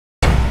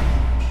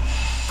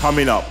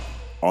Coming up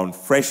on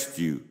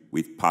Freshdew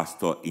with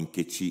Pastor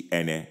Nkechi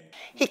Ene.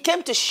 He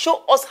came to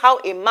show us how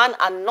a man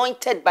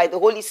anointed by the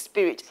Holy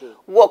Spirit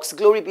works.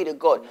 Glory be to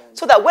God.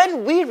 So that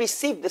when we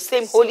receive the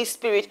same Holy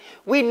Spirit,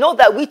 we know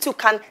that we too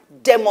can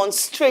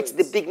demonstrate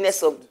the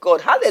bigness of God.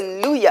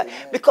 Hallelujah.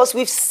 Because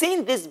we've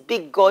seen this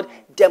big God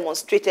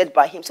demonstrated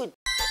by him. So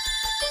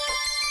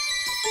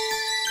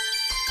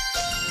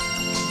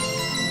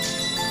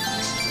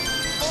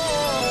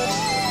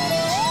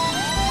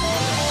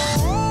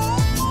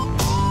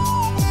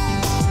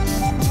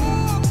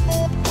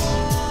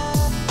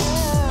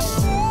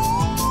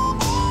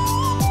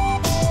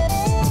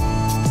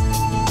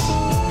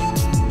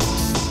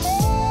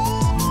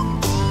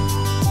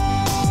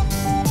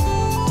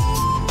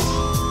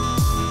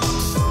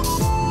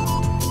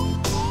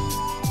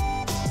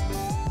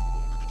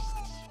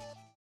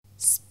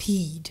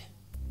Speed.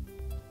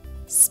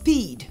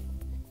 Speed.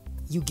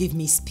 You give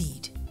me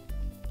speed.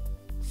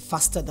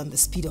 Faster than the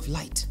speed of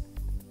light.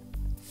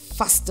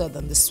 Faster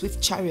than the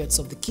swift chariots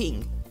of the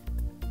king.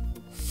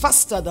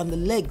 Faster than the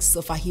legs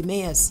of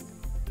Ahimaeus.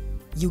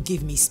 You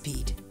give me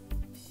speed.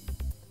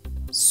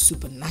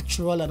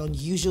 Supernatural and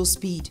unusual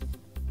speed.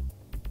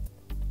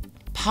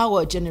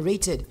 Power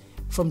generated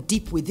from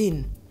deep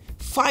within.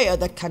 Fire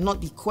that cannot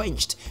be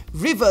quenched,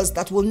 rivers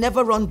that will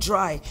never run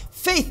dry,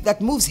 faith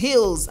that moves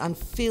hills and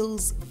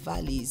fills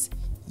valleys.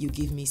 You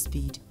give me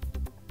speed.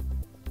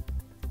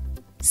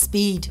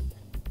 Speed.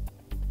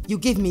 You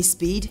give me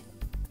speed.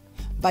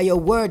 By your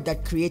word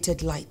that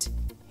created light,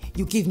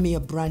 you give me a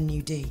brand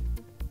new day.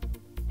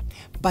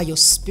 By your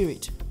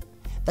spirit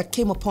that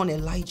came upon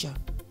Elijah,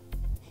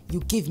 you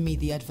give me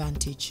the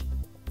advantage.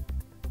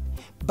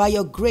 By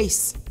your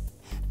grace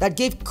that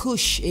gave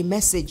Cush a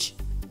message,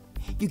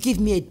 you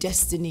give me a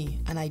destiny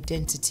and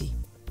identity.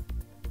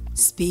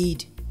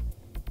 Speed.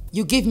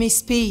 You give me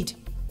speed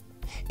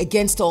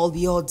against all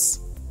the odds.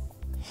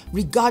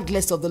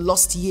 Regardless of the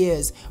lost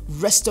years,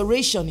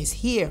 restoration is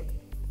here.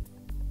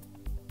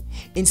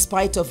 In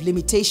spite of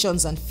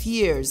limitations and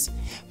fears,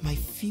 my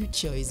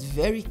future is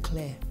very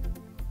clear.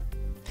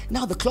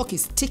 Now the clock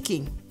is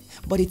ticking,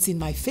 but it's in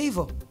my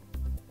favor.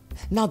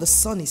 Now the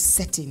sun is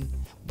setting,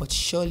 but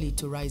surely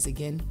to rise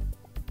again.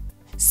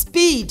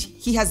 Speed,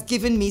 he has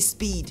given me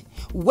speed.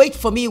 Wait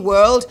for me,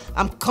 world,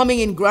 I'm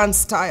coming in grand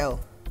style.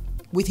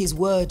 With his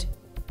word,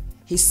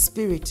 his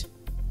spirit,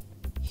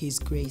 his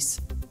grace.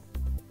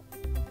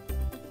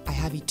 I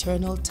have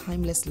eternal,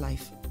 timeless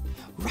life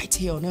right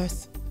here on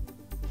earth.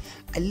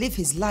 I live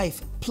his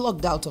life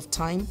plugged out of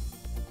time,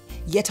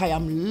 yet I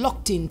am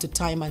locked into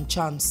time and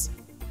chance.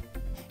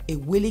 A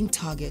willing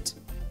target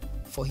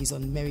for his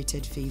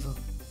unmerited favor.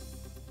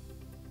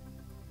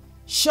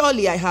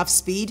 Surely I have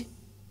speed.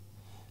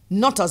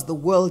 Not as the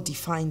world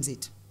defines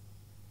it,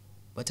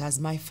 but as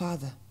my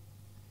Father,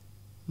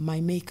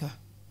 my Maker,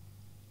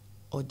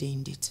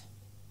 ordained it.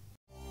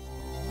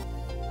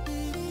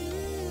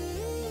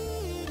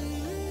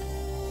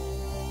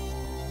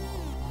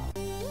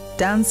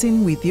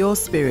 Dancing with Your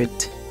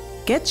Spirit.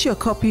 Get your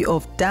copy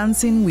of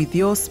Dancing with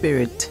Your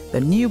Spirit,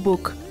 the new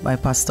book by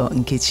Pastor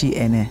Nkechi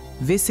Ene.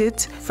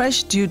 Visit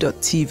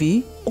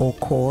freshdew.tv or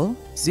call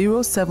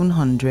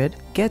 0700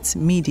 GET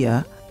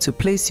Media to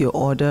place your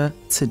order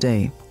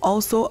today.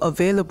 Also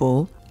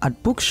available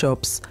at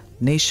bookshops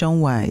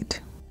nationwide.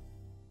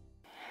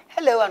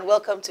 hello and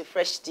welcome to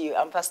Freshdew.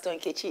 I'm Pastor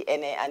Nkechi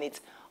Ene, and it's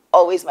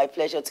always my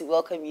pleasure to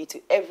welcome you to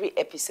every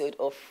episode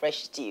of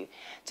Freshdew.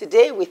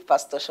 Today with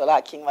Pastor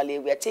Shola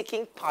Akinwale, we are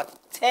taking part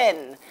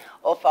 10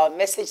 of our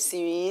message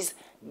series,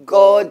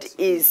 God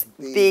is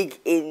big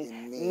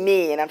in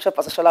me. And I'm sure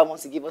Pastor Shola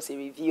wants to give us a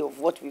review of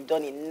what we've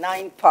done in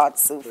 9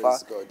 parts so far.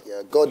 Praise God.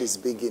 Yeah, God is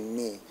big in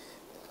me.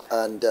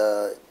 And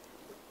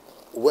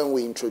when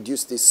we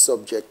introduced this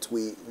subject,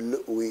 we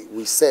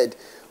said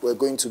we're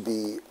going to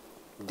be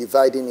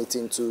dividing it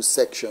into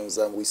sections.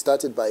 And we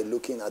started by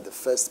looking at the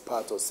first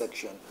part or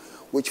section,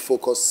 which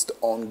focused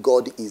on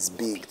God is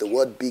big. The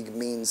word big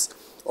means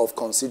of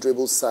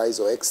considerable size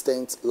or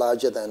extent,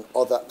 larger than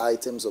other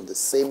items of the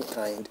same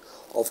kind,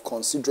 of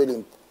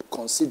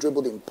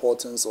considerable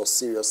importance or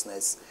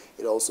seriousness.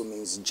 It also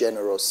means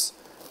generous.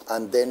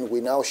 And then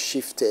we now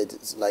shifted,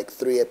 like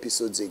 3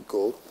 episodes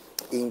ago,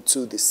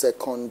 into the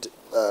second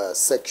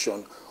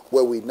section,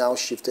 where we now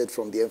shifted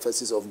from the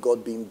emphasis of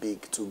God being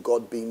big to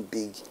God being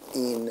big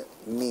in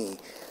me.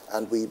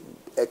 And we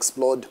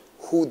explored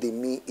who the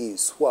me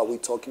is. Who are we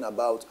talking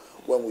about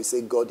when we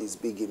say God is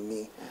big in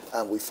me?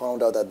 And we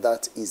found out that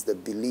that is the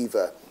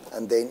believer.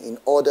 And then in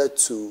order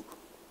to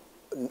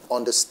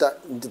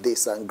understand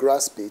this and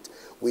grasp it,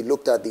 we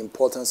looked at the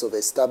importance of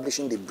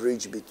establishing the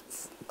bridge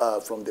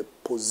from the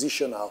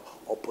positional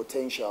or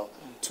potential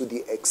to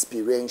the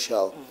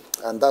experiential.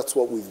 And that's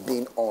what we've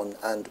been on.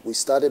 And we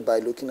started by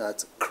looking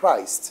at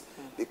Christ,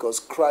 because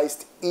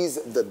Christ is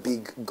the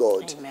big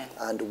God. Amen.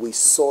 And we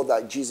saw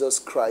that Jesus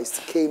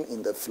Christ came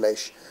in the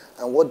flesh.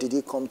 And what did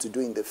he come to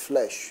do in the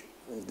flesh?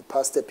 In the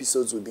past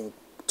episodes, we've been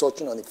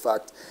touching on the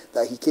fact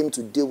that he came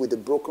to deal with the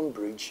broken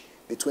bridge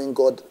between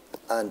God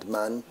and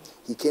man.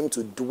 He came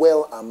to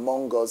dwell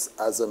among us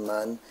as a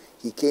man.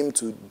 He came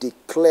to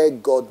declare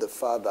God the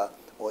Father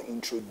or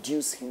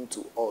introduce him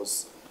to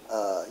us.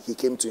 He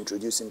came to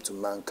introduce him to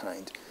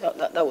mankind.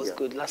 That was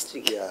good last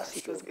week. Yeah,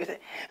 It sure. was good.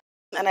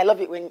 And I love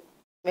it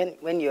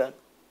when you're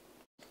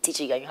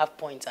teaching and you have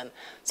points and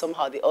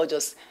somehow they all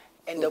just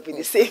end up with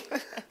the same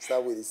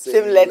Start with the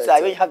same letter.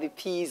 When you have the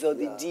P's or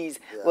the Yeah, D's.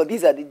 yeah. Well,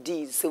 these are the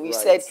D's. So we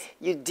Right. said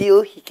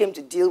he came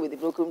to deal with the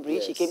broken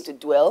bridge. He Yes. came to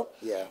dwell.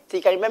 Yeah. So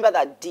you can remember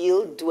that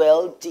deal,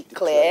 dwell,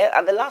 declare.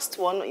 And the last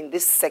one in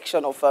this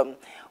section of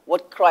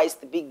what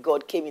Christ, the big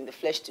God, came in the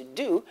flesh to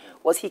do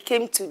was he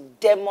came to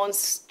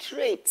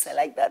demonstrate. I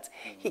like that.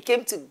 He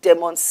came to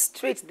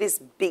demonstrate this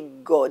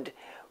big God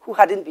who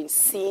hadn't been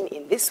seen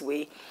in this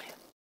way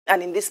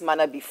and in this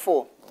manner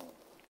before.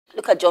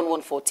 Look at John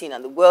 1:14,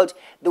 and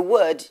the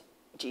word,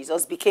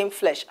 Jesus, became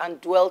flesh and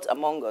dwelt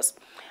among us,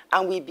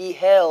 and we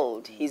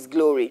beheld his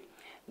glory.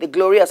 The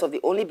glory as of the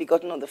only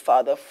begotten of the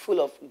Father, full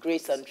of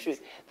grace and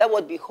truth. That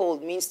word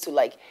behold means to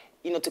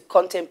to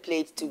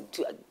contemplate,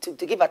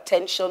 to give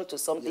attention to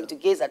something, to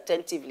gaze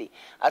attentively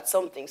at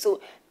something. So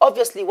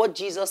obviously what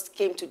Jesus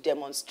came to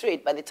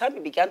demonstrate, by the time he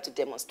began to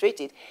demonstrate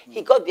it,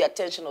 he got the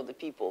attention of the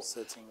people.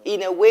 Certainly.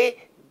 In a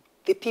way,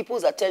 the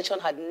people's attention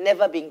had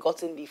never been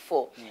gotten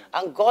before.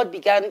 And God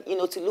began,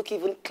 to look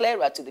even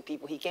clearer to the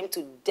people. He came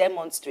to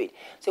demonstrate.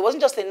 So it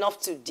wasn't just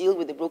enough to deal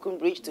with the broken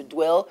bridge, to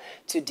dwell,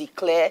 to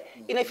declare.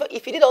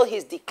 If he did all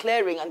his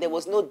declaring and there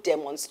was no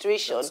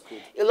demonstration,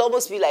 it'll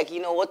almost be like,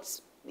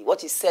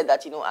 what is said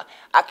that,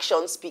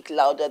 actions speak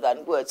louder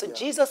than words. So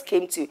Jesus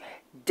came to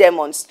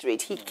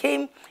demonstrate. He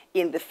came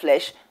in the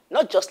flesh,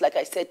 not just, like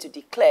I said, to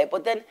declare,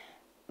 but then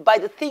by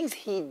the things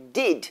he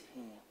did,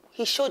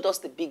 he showed us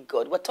the big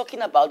God. We're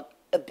talking about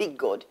a big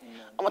God.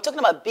 And we're talking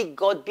about big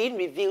God being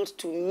revealed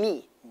to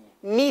me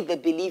the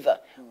believer.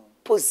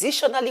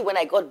 Positionally, when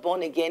I got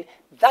born again,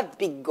 that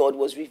big God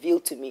was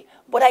revealed to me.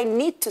 But I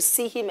need to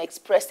see him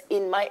expressed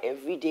in my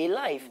everyday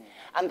life.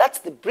 And that's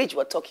the bridge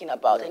we're talking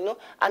about.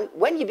 And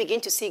when you begin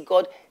to see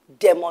God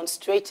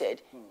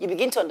demonstrated, you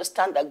begin to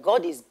understand that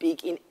God is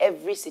big in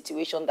every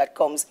situation that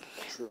comes,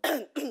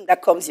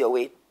 that comes your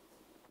way.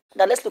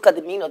 Now let's look at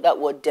the meaning of that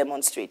word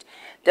demonstrate.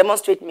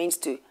 Demonstrate means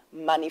to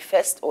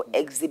manifest or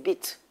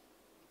exhibit,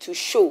 to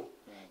show.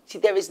 See,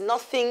 there is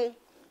nothing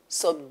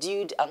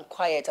subdued and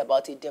quiet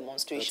about a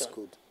demonstration. That's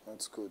good.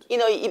 That's good.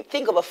 You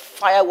think of a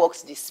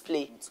fireworks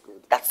display. That's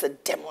good. That's a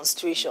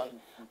demonstration.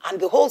 And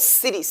the whole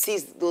city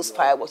sees those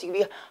fireworks. You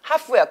can be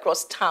halfway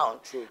across town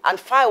and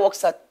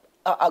fireworks are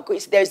going.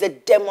 There's a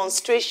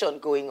demonstration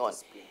going on.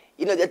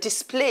 The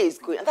display is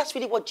going. And that's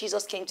really what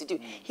Jesus came to do.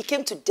 He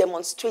came to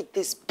demonstrate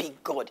this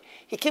big God.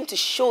 He came to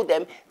show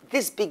them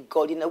this big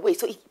God in a way.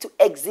 So to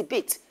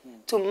exhibit,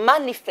 to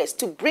manifest,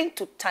 to bring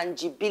to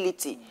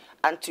tangibility,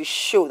 and to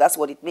show. That's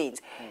what it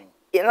means.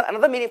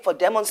 Another meaning for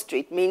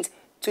demonstrate means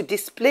to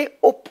display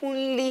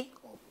openly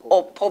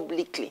or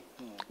publicly.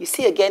 You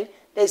see, again,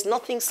 there's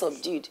nothing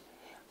subdued.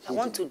 I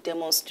want to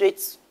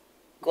demonstrate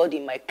God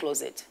in my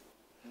closet.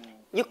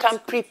 You can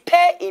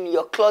prepare in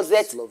your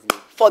closet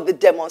for the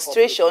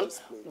demonstration,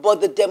 but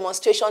the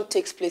demonstration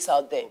takes place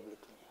out there.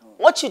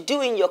 What you do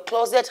in your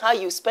closet, how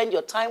you spend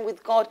your time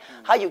with God,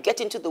 how you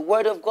get into the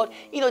Word of God.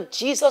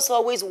 Jesus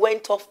always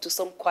went off to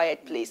some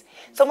quiet place.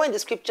 Somewhere in the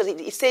scriptures,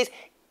 it says,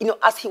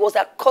 as he was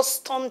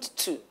accustomed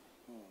to.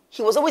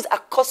 He was always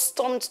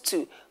accustomed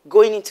to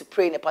going into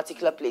prayer in a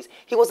particular place.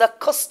 He was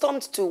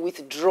accustomed to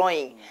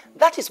withdrawing.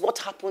 That is what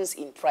happens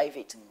in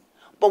private.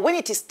 But when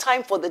it is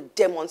time for the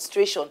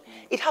demonstration,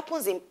 it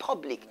happens in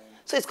public.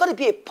 So it's got to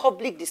be a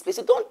public display.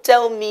 So don't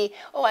tell me,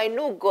 I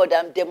know God,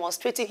 I'm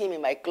demonstrating him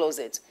in my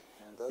closet.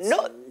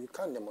 No. You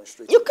can't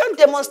demonstrate. You can't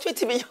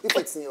demonstrate him in your closet.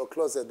 If it's in your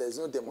closet, there's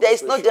no demonstration. There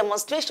is no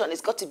demonstration. It's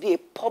got to be a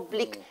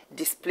public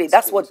display.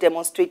 That's what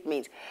demonstrate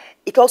means.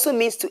 It also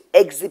means to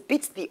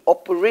exhibit the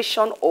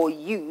operation or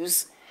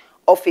use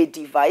of a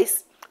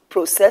device,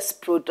 process,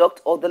 product,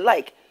 or the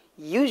like,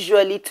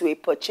 usually to a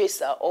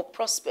purchaser or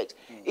prospect.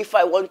 If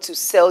I want to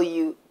sell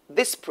you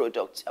this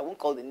product, I won't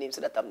call the name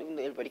so that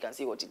everybody can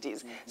see what it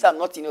is. So I'm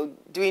not,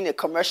 doing a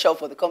commercial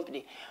for the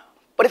company.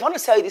 But if I want to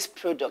sell you this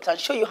product and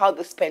show you how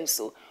this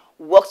pencil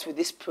works with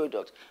this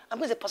product, I'm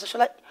going to say, Pastor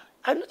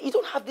Shola, you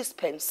don't have this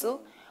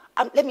pencil.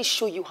 Let me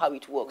show you how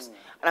it works.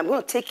 And I'm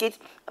going to take it.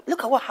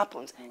 Look at what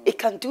happens. It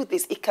can do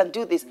this. It can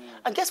do this.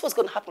 And guess what's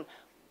going to happen?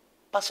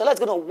 Pastor Shola is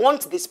going to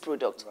want this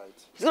product. Right.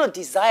 He's going to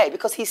desire it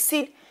because he's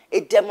seen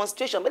a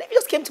demonstration. But if you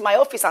just came to my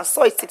office and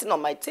saw it sitting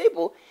on my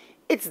table,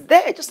 it's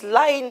there, just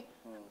lying.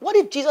 What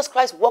if Jesus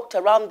Christ walked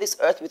around this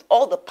earth with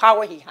all the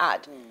power he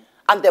had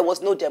and there was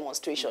no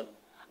demonstration?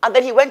 And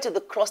then he went to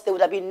the cross, there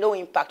would have been no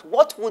impact.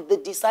 What would the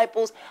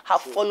disciples have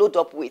followed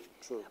up with?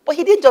 But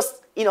he didn't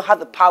just, have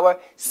the power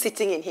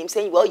sitting in him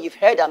saying, well, you've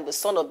heard I'm the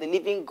Son of the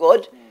living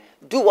God.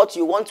 Do what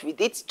you want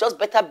with it. Just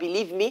better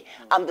believe me.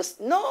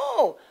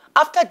 No.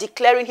 After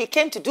declaring, he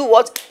came to do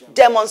what?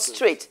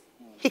 Demonstrate.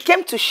 He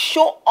came to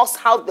show us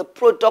how the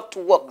product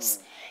works.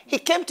 He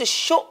came to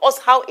show us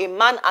how a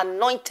man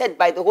anointed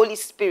by the Holy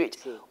Spirit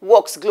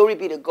works. Glory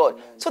be to God.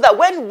 Amen. So that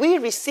when we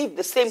receive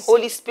the same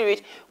Holy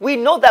Spirit, we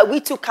know that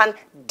we too can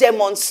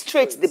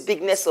demonstrate the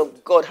bigness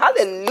of God.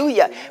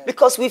 Hallelujah. Amen.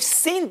 Because we've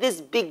seen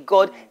this big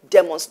God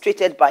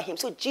demonstrated by him.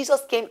 So Jesus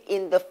came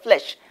in the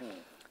flesh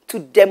to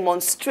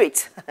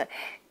demonstrate,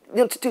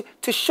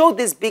 to show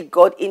this big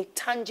God in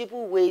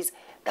tangible ways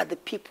that the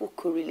people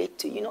could relate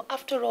to. You know,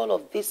 after all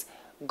of this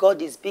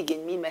God is big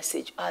in me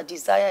message, our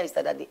desire is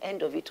that at the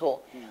end of it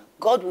all,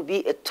 God will be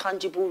a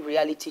tangible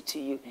reality to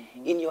you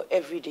in your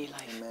everyday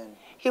life. Amen.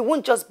 He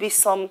won't just be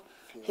some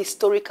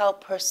historical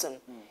person.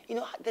 You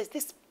know, there's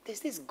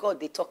this God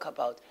they talk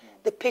about.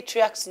 The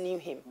patriarchs knew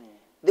him.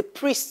 The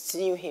priests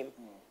knew him.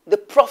 The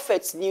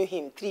prophets knew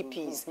him, 3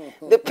 P's.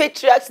 The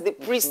patriarchs, the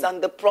priests,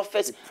 and the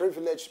prophets.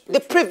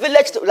 The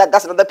privileged, like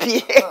that's another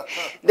P.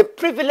 The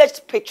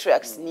privileged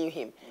patriarchs knew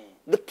him.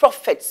 The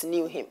prophets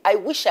knew him. I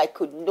wish I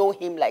could know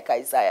him like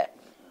Isaiah.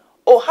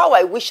 Oh, how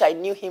I wish I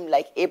knew him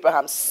like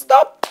Abraham.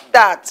 Stop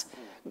that.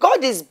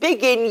 God is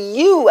big in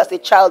you as a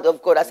child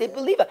of God, as a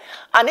believer.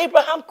 And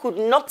Abraham could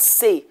not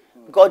say,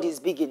 God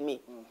is big in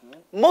me.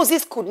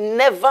 Moses could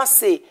never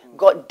say,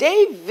 God.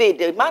 David,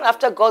 the man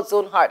after God's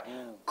own heart,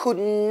 could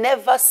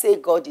never say,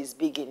 God is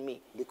big in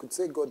me. They could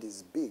say God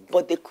is big.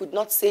 But they could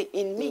not say,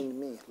 in me. In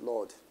me,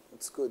 Lord.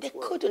 It's good. They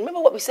couldn't. Remember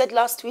what we said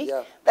last week?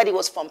 Yeah. That it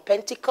was from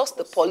Pentecost,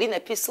 the Pauline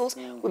epistles.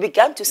 We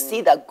began to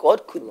see that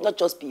God could not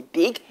just be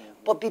big,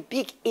 but be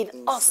big in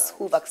us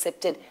who've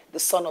accepted the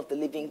Son of the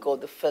living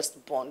God, the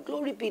firstborn.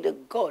 Glory be to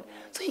God.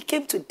 So he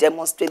came to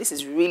demonstrate. This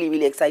is really,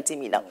 really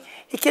exciting me now.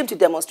 He came to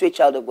demonstrate,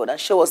 child of God, and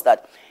show us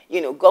that, you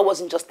know, God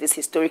wasn't just this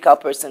historical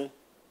person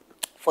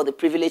for the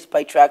privileged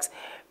patriarchs,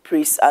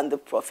 priests, and the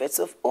prophets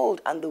of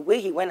old. And the way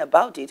he went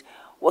about it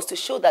was to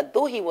show that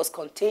though he was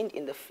contained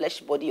in the flesh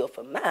body of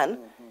a man,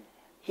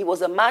 he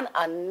was a man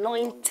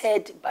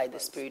anointed by the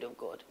Spirit of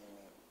God.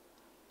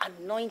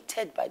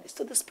 Anointed by this.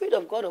 So the Spirit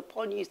of God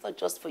upon you is not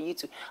just for you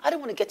to... I don't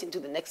want to get into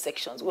the next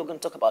sections. We're going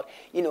to talk about,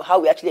 you know, how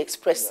we actually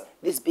express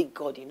this big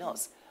God in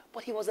us.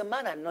 But he was a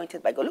man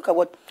anointed by God. Look at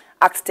what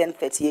Acts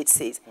 10:38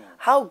 says.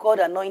 How God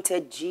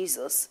anointed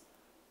Jesus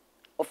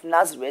of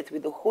Nazareth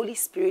with the Holy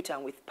Spirit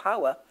and with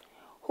power,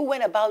 who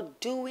went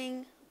about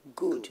doing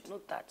good.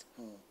 Note that.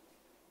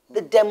 The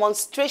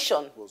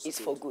demonstration is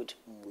for good.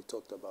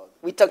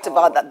 We talked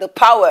about that. The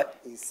power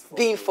is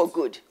being for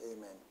good.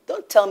 Amen.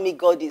 Don't tell me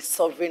God is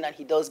sovereign and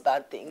he does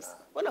bad things.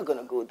 We're not going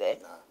to go there.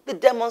 The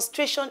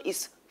demonstration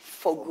is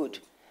for good.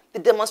 The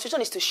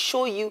demonstration is to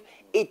show you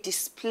a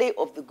display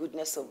of the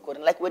goodness of God.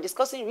 And like we're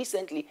discussing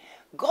recently,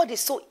 God is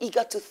so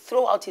eager to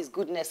throw out his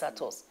goodness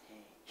at us.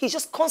 He's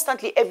just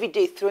constantly every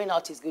day throwing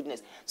out his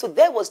goodness. So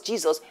there was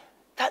Jesus.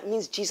 That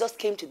means Jesus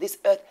came to this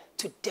earth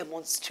to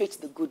demonstrate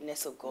the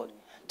goodness of God.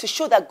 To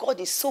show that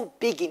God is so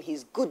big in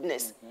his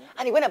goodness.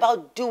 And he went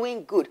about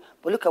doing good.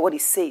 But look at what he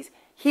says.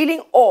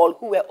 Healing all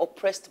who were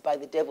oppressed by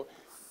the devil.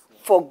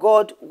 For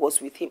God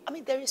was with him. I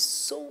mean, there is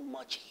so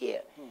much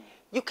here.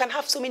 You can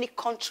have so many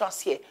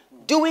contrasts here.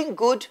 Doing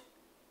good,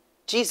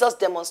 Jesus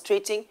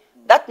demonstrating.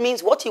 That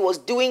means what he was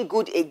doing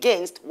good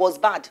against was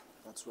bad.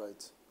 That's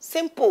right.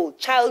 Simple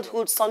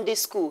childhood Sunday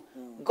school.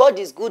 God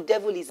is good,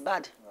 devil is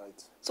bad.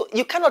 Right. So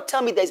you cannot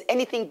tell me there's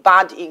anything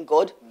bad in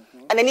God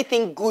and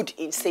anything good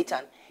in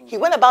Satan. He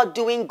went about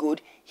doing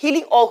good,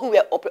 healing all who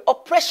were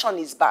oppression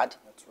is bad.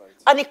 That's right.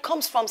 And it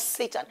comes from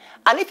Satan.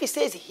 And if he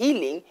says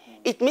healing,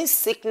 it means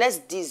sickness,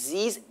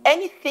 disease,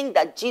 anything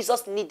that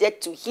Jesus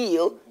needed to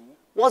heal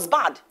was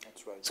bad.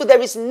 That's right. So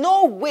there is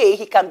no way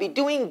he can be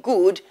doing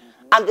good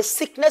and the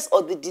sickness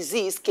or the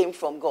disease came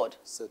from God.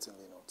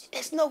 Certainly not.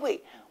 There's no way.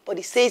 But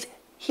he says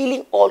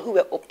healing all who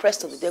were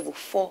oppressed of the devil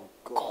for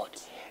God.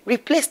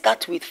 Replace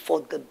that with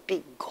for the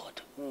big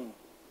God.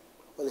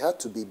 Well, it had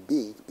to be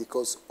big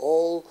because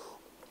all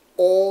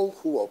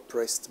who are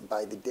oppressed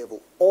by the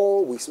devil,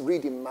 all we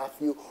read in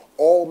Matthew,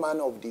 all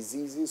manner of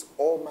diseases,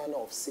 all manner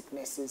of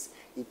sicknesses,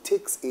 it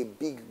takes a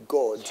big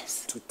God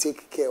to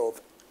take care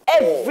of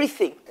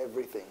everything.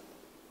 Everything.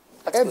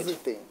 That's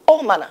everything. Good.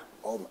 All manner.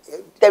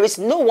 There is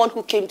no one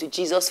who came to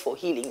Jesus for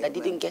healing that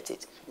didn't get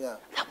it. Yeah.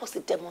 That was the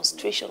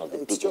demonstration of the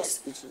bigness.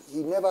 He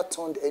never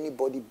turned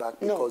anybody back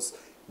because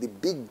the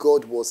big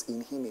God was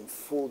in him in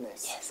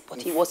fullness. Yes,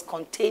 but he was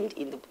contained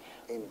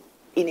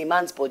in a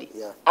man's body,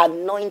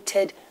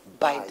 anointed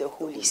by the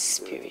Holy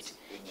Spirit.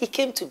 He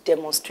came to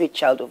demonstrate,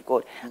 child of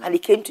God, and he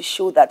came to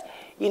show that,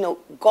 you know,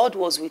 God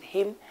was with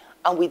him,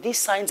 and with these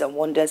signs and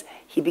wonders,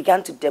 he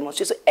began to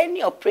demonstrate. So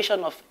any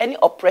oppression of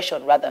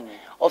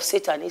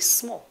Satan is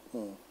small.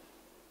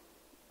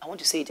 I want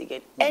to say it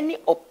again. Any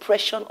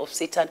oppression of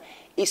Satan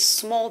is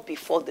small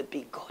before the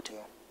big God.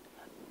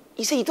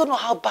 You say, you don't know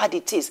how bad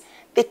it is.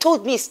 They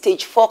told me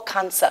stage 4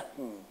 cancer,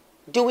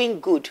 doing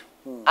good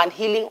and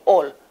healing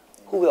all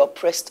who were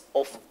oppressed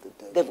of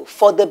the devil.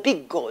 For the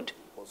big God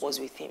was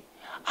with him.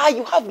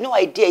 You have no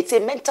idea. It's a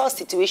mental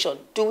situation,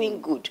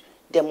 doing good,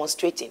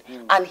 demonstrating,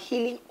 and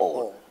healing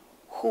all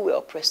who were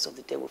oppressed of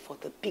the devil. For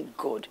the big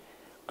God.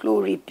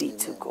 Glory be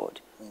to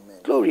God. Amen.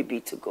 Glory be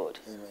to God.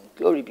 Amen.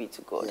 Glory be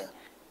to God. Yeah.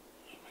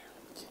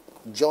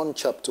 John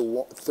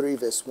chapter 3,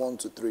 verse 1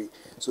 to 3.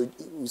 So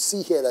we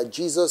see here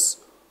that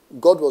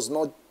God was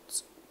not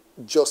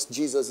just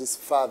Jesus'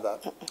 father,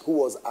 who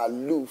was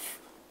aloof,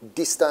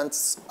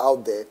 distant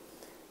out there.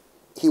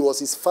 He was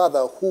his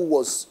father who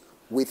was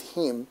with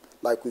him,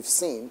 like we've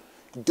seen,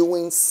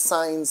 doing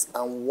signs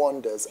and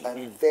wonders,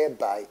 and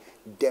thereby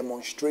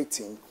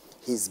demonstrating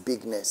his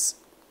bigness.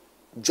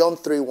 John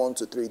 3, 1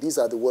 to 3. This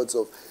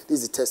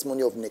is the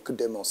testimony of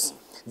Nicodemus.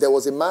 There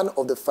was a man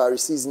of the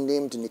Pharisees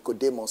named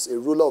Nicodemus, a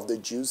ruler of the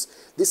Jews.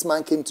 This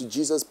man came to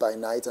Jesus by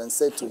night and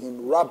said to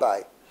him,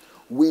 Rabbi,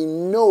 we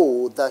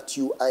know that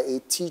you are a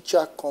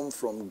teacher come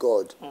from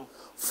God.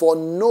 For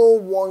no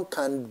one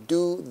can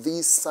do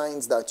these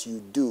signs that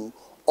you do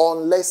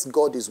unless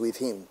God is with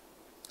him.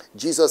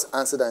 Jesus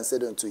answered and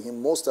said unto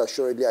him, most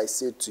assuredly I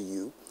say to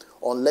you,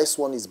 unless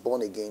one is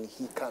born again,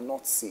 he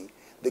cannot see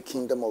the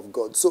kingdom of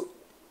God. So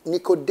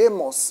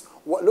Nicodemus,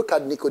 look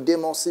at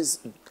Nicodemus's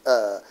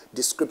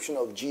description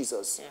of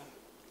Jesus. Yeah.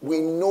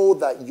 We know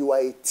that you are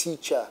a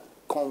teacher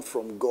come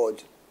from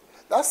God.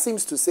 That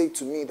seems to say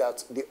to me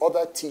that the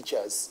other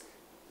teachers,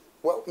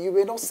 well, you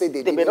may not say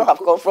they may not have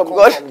come from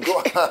God.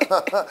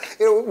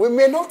 We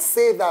may not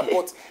say that,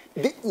 but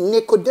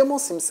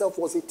Nicodemus himself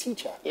was a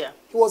teacher. Yeah.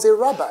 He was a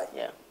rabbi.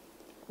 Yeah.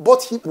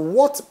 But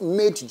what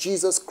made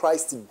Jesus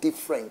Christ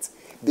different?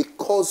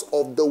 Because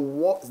of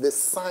the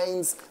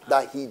signs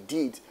that he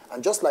did.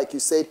 And just like you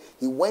said,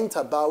 he went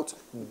about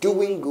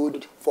doing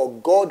good, for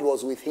God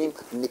was with him.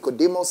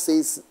 Nicodemus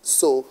says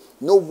so.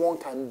 No one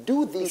can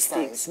do these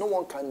signs, no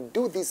one can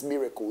do these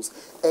miracles,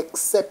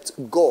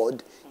 except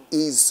God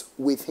is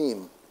with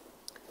him.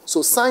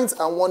 So signs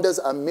and wonders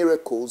are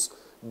miracles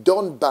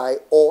done by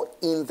or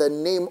in the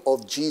name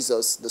of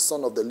Jesus, the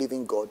Son of the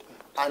living God.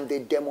 And they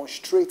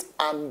demonstrate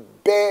and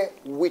bear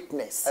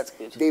witness. That's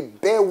good. They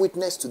bear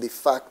witness to the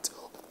fact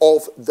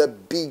of the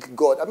big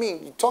God. I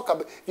mean,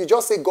 you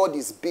just say God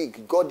is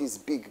big, God is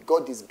big,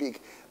 God is big.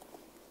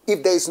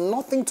 If there is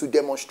nothing to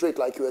demonstrate,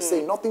 like you were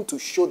saying, nothing to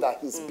show that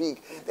he's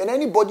big, then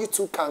anybody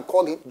too can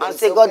call him and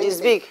say God is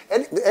big.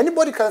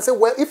 Anybody can say,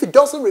 well, if it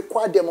doesn't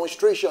require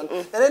demonstration,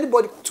 then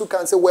anybody too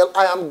can say, well,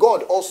 I am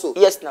God also.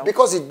 Yes, now.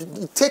 Because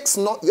it takes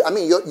not, I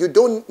mean, you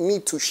don't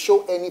need to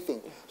show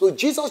anything. So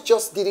Jesus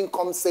just didn't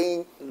come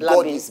saying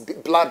God is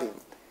blabbing.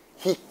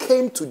 He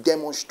came to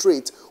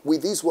demonstrate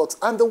with his works.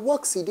 And the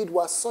works he did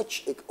were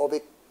such of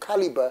a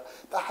caliber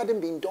that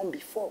hadn't been done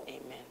before.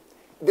 Amen.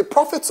 The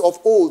prophets of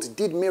old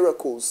did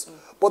miracles.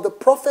 But the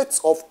prophets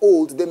of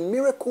old, the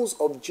miracles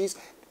of Jesus,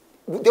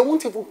 they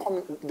won't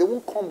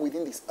come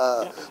within this,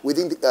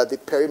 within the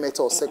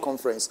perimeter or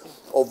circumference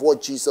of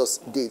what Jesus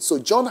did. So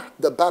John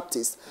the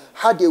Baptist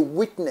had a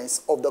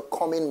witness of the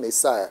coming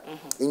Messiah.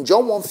 In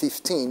John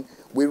 1:15,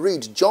 we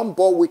read, John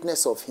bore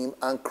witness of him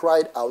and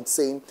cried out,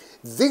 saying,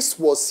 this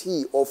was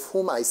he of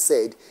whom I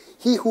said,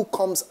 he who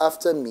comes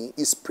after me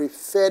is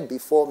preferred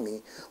before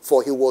me,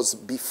 for he was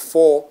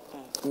before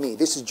me.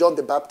 This is John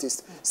the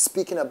Baptist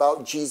speaking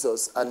about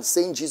Jesus and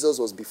saying Jesus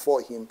was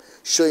before him,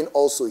 showing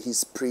also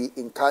his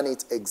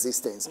pre-incarnate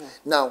existence.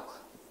 Now,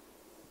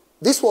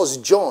 this was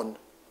John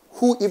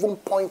who even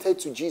pointed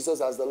to Jesus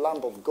as the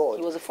Lamb of God.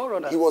 He was a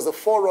forerunner. He was a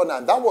forerunner.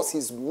 And that was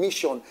his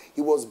mission.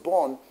 He was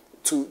born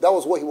to, that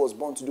was what he was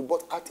born to do.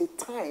 But at a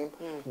time,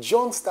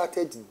 John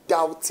started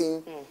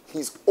doubting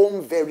his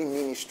own very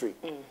ministry.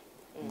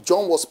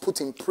 John was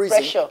put in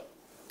prison.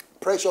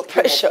 Pressure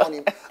came upon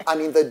him.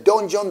 And in the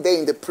dungeon there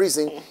in the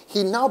prison,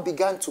 he now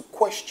began to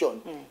question,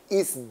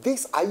 is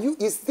this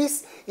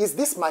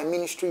my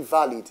ministry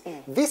valid?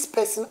 This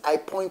person I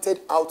pointed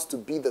out to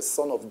be the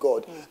Son of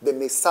God, the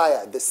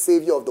Messiah, the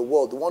Savior of the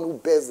world, the one who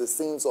bears the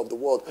sins of the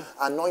world,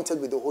 anointed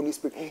with the Holy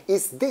Spirit.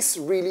 Is this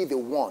really the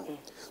one?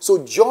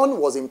 So John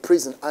was in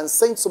prison and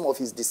sent some of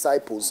his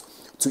disciples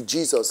to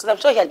Jesus. Because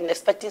I'm sure he had been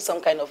expecting some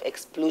kind of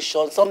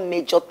explosion, some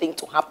major thing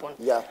to happen.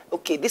 Yeah.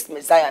 Okay, this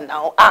Messiah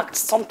now acts,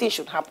 something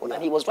should happen. Yeah.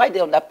 And he was right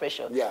there under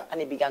pressure. Yeah. And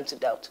he began to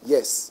doubt.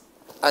 Yes.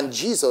 And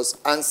Jesus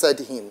answered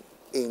him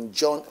in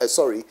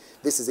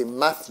this is in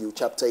Matthew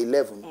chapter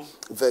 11,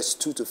 verse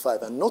 2 to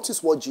 5. And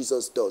notice what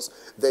Jesus does.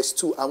 Verse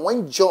 2, and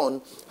when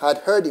John had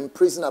heard in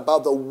prison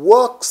about the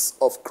works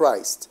of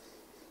Christ,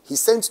 he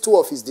sent two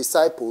of his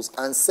disciples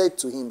and said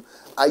to him,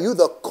 are you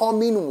the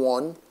coming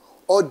one,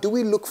 or do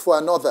we look for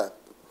another?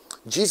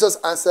 Jesus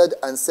answered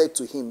and said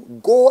to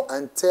him, go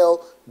and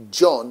tell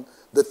John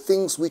the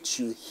things which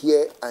you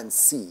hear and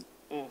see.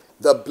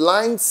 The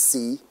blind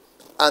see,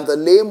 and the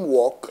lame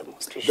walk,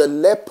 the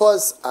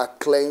lepers are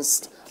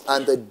cleansed,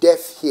 and the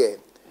deaf hear.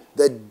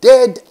 The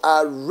dead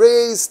are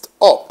raised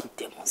up,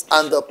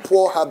 and the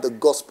poor have the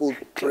gospel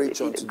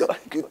preached unto them.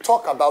 You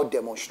talk about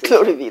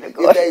demonstration. Glory be to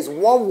God. If there is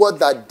one word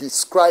that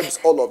describes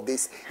all of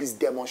this, is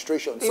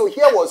demonstration. So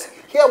here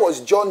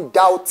was John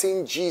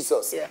doubting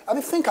Jesus. Yeah. I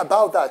mean, think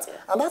about that.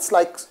 And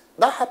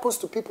that happens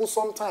to people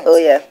sometimes. Oh,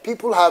 yeah.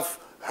 People have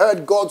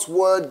heard God's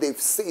word,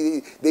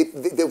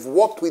 they've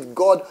walked with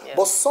God. Yeah.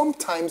 But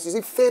sometimes, you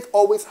see, faith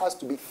always has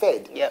to be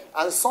fed. Yeah.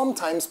 And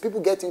sometimes people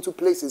get into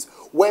places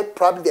where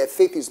probably their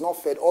faith is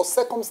not fed, or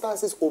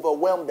circumstances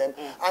overwhelm them,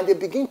 and they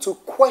begin to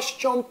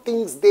question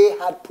things they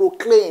had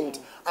proclaimed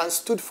and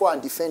stood for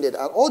and defended.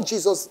 And all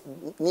Jesus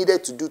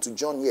needed to do to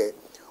John here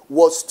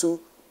was to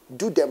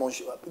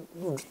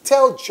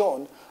tell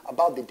John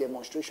about the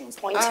demonstrations.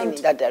 Point him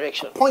in that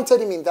direction.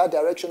 Pointed him in that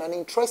direction. And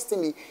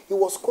interestingly, he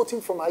was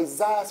quoting from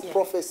Isaiah's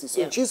prophecy.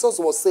 So Jesus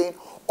was saying,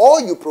 all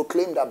you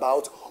proclaimed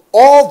about,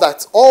 all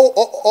that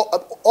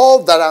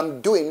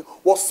I'm doing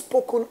was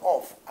spoken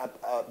of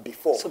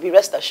before. So be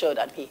rest assured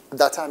I'm he.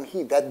 That I'm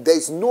he. That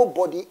there's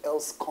nobody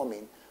else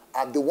coming.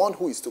 And the one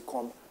who is to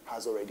come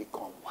has already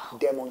come. Wow.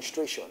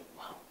 Demonstration.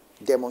 Wow.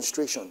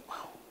 Demonstration.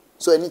 Wow.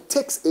 So, and it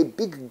takes a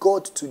big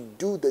God to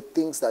do the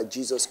things that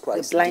Jesus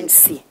Christ The blind did.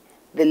 see,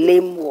 the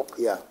lame walk.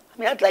 Yeah. I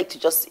mean, I'd like to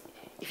just,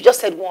 if you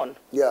just said one.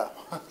 Yeah.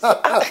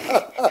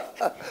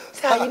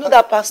 You know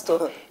that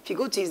pastor, if you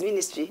go to his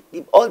ministry,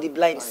 all the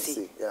blind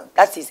see. Yeah.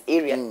 That's his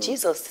area.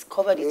 Jesus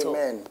covered it all.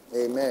 Amen.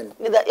 Amen.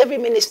 You know that every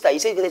minister, you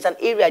say there's an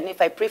area, and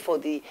if I pray for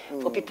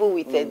people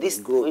with this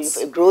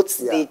growths,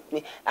 Yeah.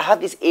 I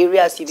have these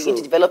areas, you begin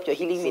to develop your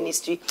healing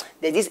ministry.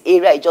 There's this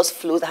area, it just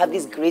flows. I have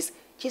this grace.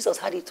 Jesus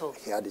had it all.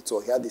 He had it all.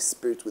 He had the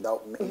spirit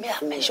without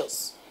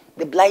measures.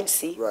 The blind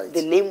see, Right.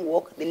 the lame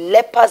walk, the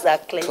lepers are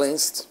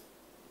cleansed.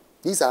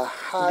 These are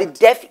hard. The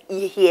deaf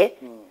hear.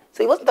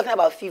 So he wasn't talking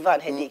about fever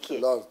and headache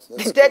here. Lord,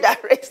 The dead are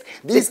raised.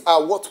 These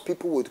are what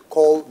people would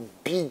call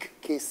big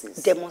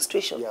cases.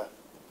 Demonstration. Yeah.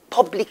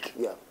 Public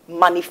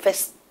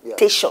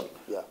manifestation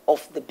Yeah.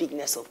 of the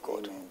bigness of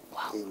God. Amen.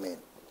 Wow. Amen.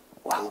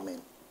 Wow.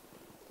 Amen.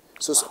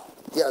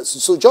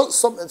 So just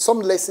some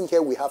lesson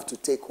here we have to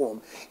take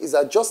home is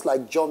that just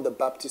like John the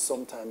Baptist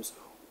sometimes,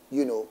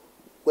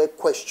 where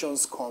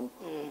questions come,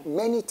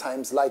 many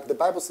times, like the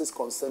Bible says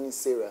concerning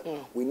Sarah,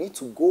 we need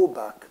to go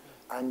back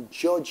and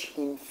judge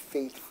him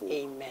faithful.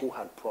 Amen. Who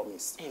had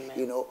promised.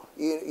 Amen.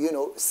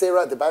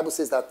 Sarah, the Bible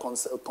says that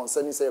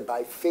concerning Sarah,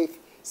 by faith,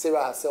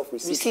 Sarah herself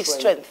received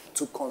strength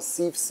to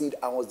conceive seed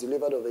and was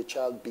delivered of a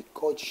child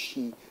because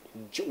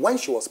when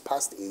she was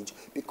past age,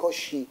 because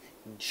she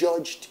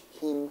judged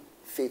him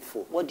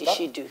faithful. What did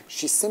she do?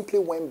 She simply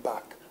went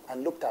back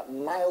and looked at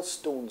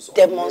milestones.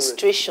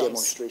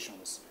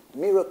 Demonstrations.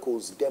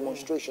 Miracles,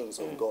 demonstrations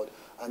of God,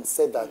 and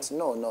said that,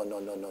 no,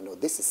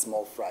 this is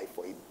small fry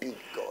for a big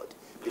God,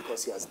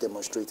 because he has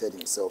demonstrated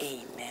himself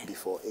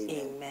before.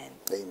 Amen. Amen.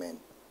 Amen.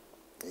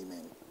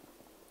 Amen.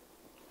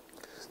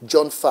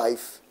 John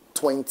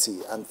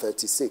 5:20 and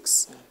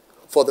 36.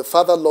 For the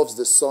Father loves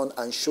the Son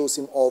and shows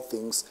him all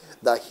things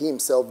that he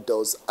himself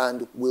does,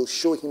 and will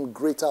show him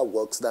greater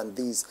works than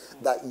these,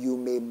 that you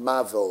may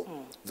marvel.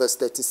 Verse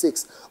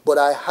 36. But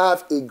I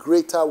have a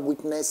greater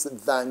witness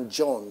than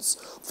John's,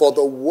 for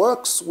the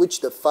works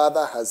which the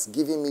Father has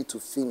given me to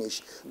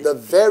finish, the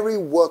very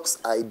works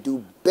I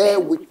do bear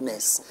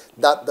witness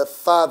that the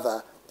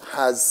Father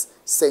has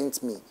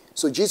sent me.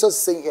 So Jesus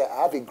is saying here,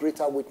 I have a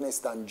greater witness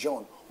than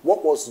John.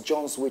 What was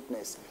John's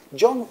witness?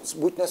 John's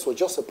witness was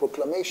just a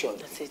proclamation.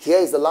 Here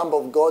is the Lamb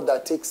of God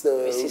that takes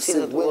the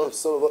sin of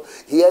the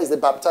Here is the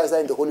baptizer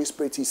in the Holy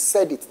Spirit. He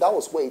said it. That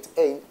was where it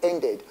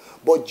ended.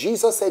 But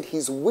Jesus said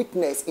his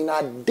witness, in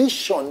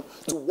addition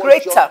to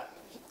what John,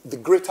 the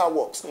greater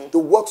works, the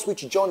works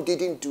which John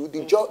didn't do,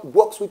 the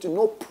works which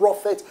no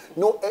prophet,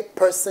 no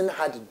person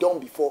had done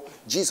before,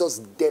 Jesus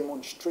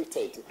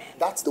demonstrated. Amen.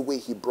 That's the way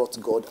he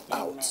brought God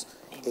out.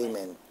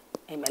 Amen.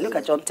 Amen. Look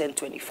at John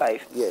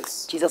 10:25.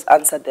 Yes. Jesus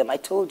answered them, I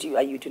told you,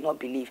 and you do not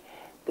believe.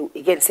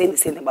 Again, saying the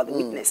same thing about the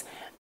witness.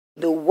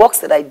 The works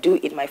that I do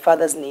in my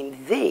Father's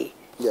name, they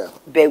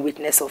bear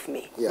witness of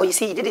me. But you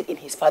see, he did it in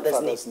his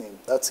Father's name.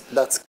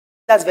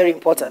 That's very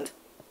important.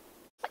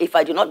 If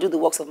I do not do the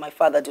works of my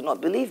Father, do not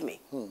believe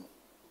me.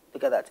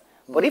 Look at that.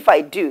 But if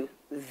I do,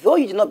 though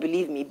you do not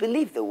believe me,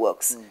 believe the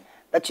works.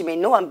 That you may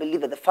know and believe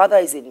that the Father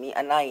is in me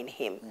and I in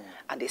him.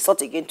 And they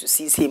sought again to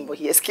seize him, but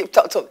he escaped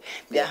out of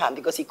their hand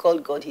because he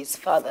called God his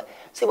Father.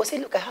 So he was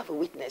saying, look, I have a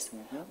witness.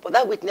 But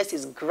that witness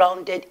is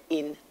grounded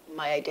in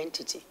my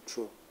identity.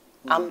 True.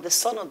 I'm the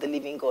Son of the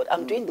living God.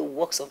 I'm doing the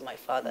works of my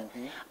Father.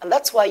 And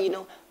that's why,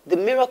 the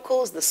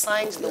miracles, the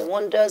signs, the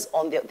wonders,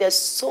 there's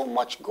so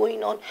much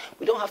going on.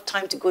 We don't have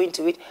time to go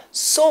into it.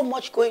 So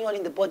much going on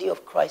in the body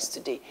of Christ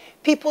today.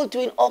 People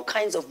doing all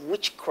kinds of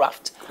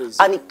witchcraft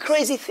and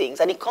crazy things,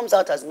 and it comes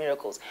out as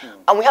miracles.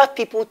 And we have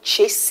people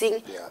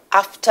chasing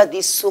after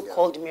these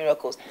so-called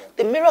miracles.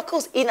 The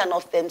miracles in and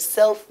of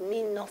themselves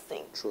mean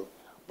nothing. True.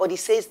 But he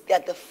says they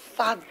are the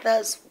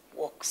Father's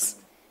works.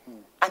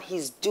 And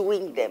he's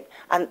doing them.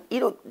 And,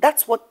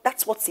 that's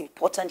what's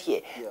important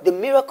here. The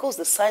miracles,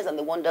 the signs, and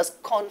the wonders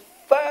confirm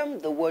confirm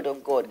the word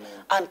of God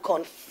and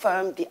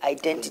confirm the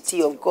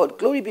identity of God.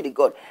 Glory be to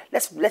God.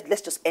 Let's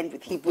just end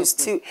with Hebrews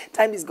 2.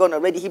 Time is gone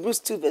already. Hebrews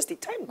 2 verse 3.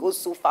 Time goes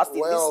so fast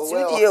in this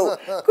studio.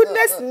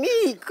 Goodness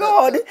me,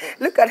 God.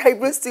 Look at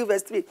Hebrews 2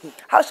 verse 3.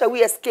 How shall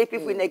we escape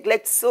if we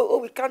neglect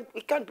we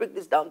can't break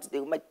this down today.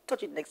 We might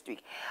touch it next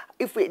week.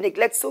 If we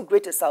neglect so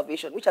great a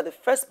salvation, which at the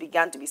first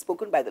began to be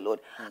spoken by the Lord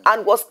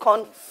and was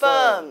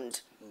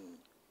confirmed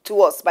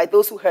to us by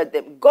those who heard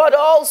them, God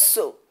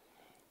also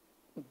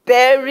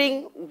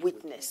bearing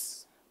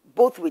witness,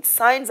 both with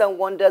signs and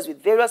wonders,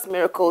 with various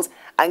miracles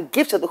and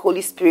gifts of the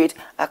Holy Spirit,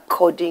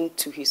 according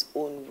to his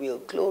own will.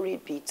 Glory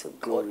be to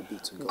God. Glory be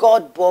to God.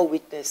 God bore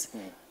witness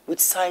with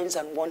signs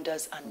and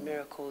wonders and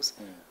miracles.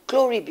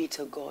 Glory be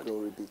to God.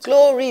 Glory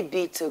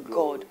be to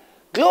God.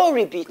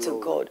 Glory be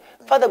to God.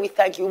 Father, we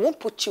thank you. We won't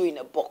put you in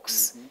a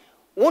box.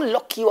 We won't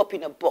lock you up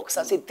in a box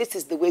and say, this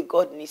is the way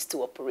God needs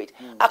to operate.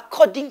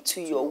 According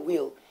to your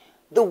will.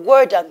 The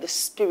word and the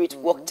spirit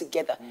work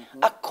together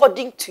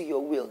according to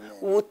your will.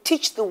 We will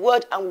teach the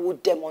word and we will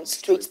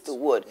demonstrate the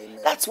word.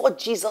 That's what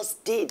Jesus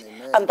did.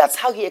 And that's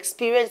how he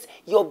experienced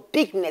your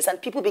bigness.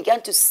 And people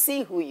began to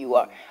see who you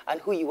are and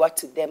who you are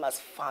to them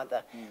as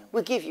Father.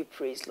 We give you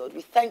praise, Lord.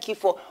 We thank you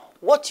for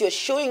what you're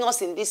showing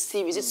us in this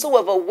series. It's so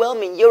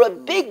overwhelming. You're a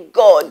big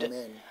God.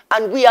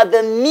 And we are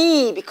the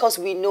me because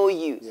we know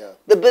you.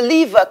 The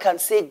believer can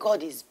say,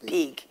 God is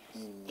big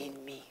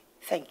in me.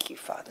 Thank you,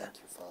 Father. Thank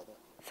you, Father.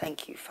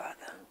 Thank you,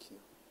 Father. Thank you.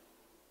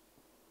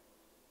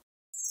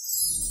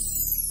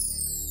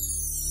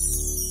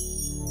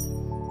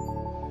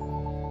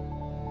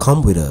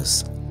 Come with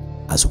us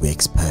as we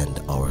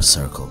expand our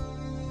circle.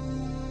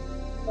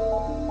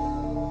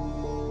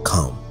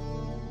 Come,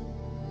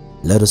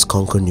 let us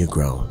conquer new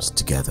grounds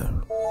together.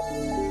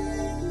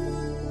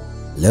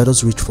 Let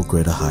us reach for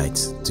greater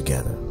heights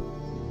together.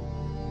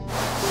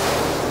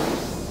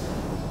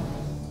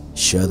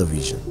 Share the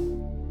vision,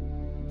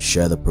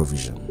 share the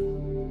provision,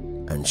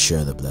 and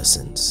share the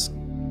blessings.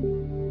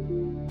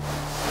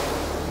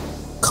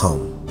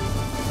 Come.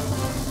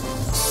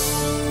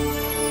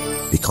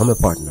 Become a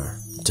partner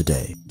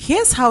today.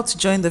 Here's how to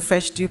join the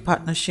Freshdew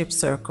Partnership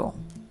Circle.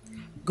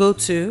 Go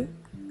to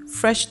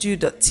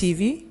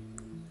freshdew.tv,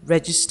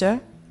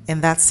 register,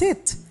 and that's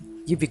it.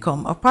 You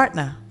become a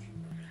partner.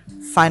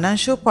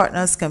 Financial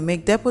partners can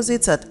make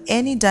deposits at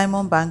any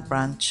Diamond Bank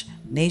branch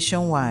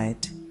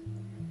nationwide.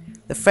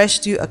 The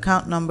Freshdew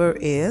account number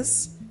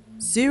is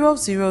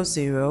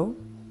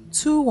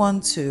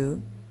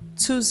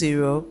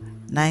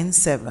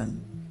 000-212-2097.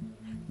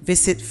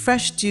 Visit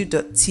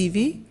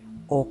freshdew.tv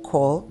or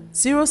call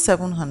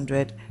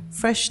 0700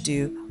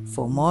 Freshdew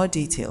for more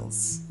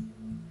details.